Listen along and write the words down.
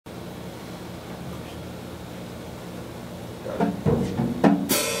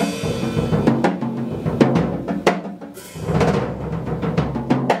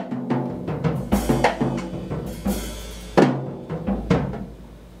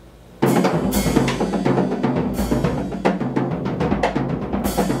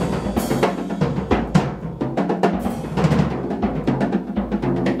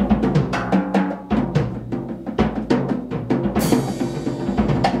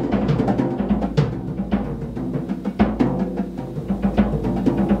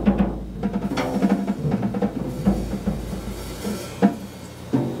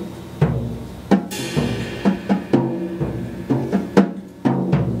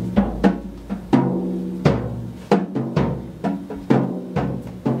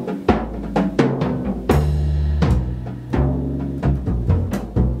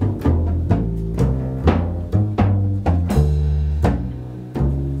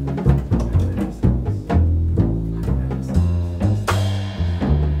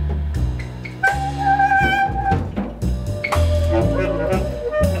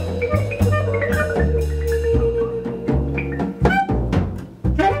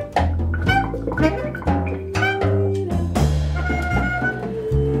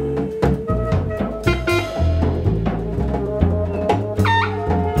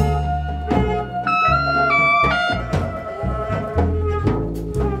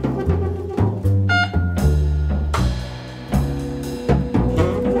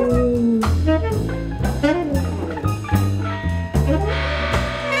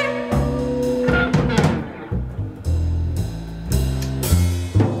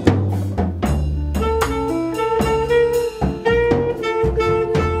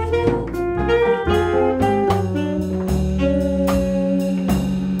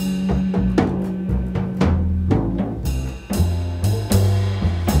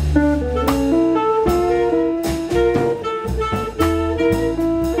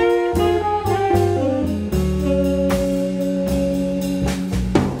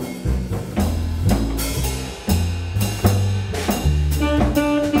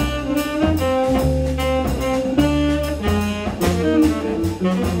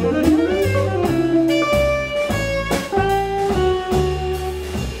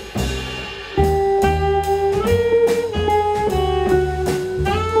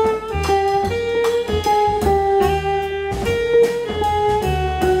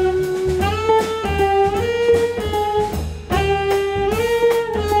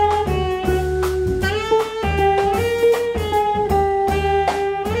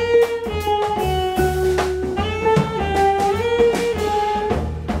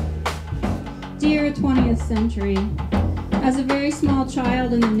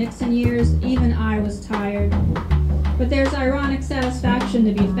Nixon years, even I was tired. But there's ironic satisfaction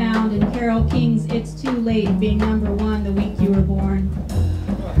to be found in Carole King's It's Too Late being #1 the week you were born.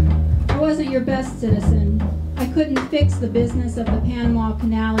 I wasn't your best citizen. I couldn't fix the business of the Panama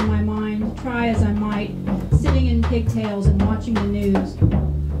Canal in my mind, try as I might, sitting in pigtails and watching the news.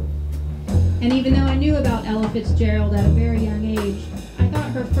 And even though I knew about Ella Fitzgerald at a very young age, I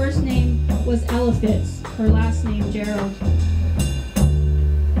thought her first name was Ella Fitz, her last name Gerald.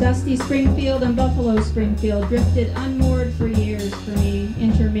 Dusty Springfield and Buffalo Springfield drifted unmoored for years for me,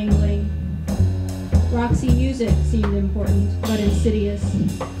 intermingling. Roxy music seemed important, but insidious.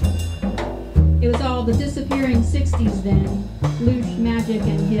 It was all the disappearing 60s then, loosh, magic,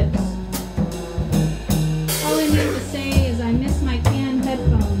 and hips. All I need to say is I miss my canned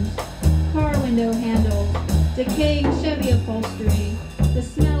headphones, car window handles, decaying Chevy upholstery, the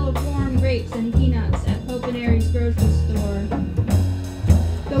smell of warm grapes and peanuts at Pope and Aries grocery store.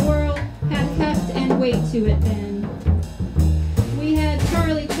 The world had heft and weight to it then. We had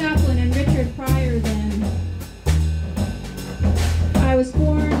Charlie Chaplin and Richard Pryor then. I was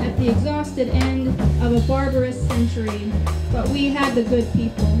born at the exhausted end of a barbarous century, but we had the good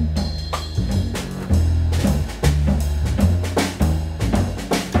people.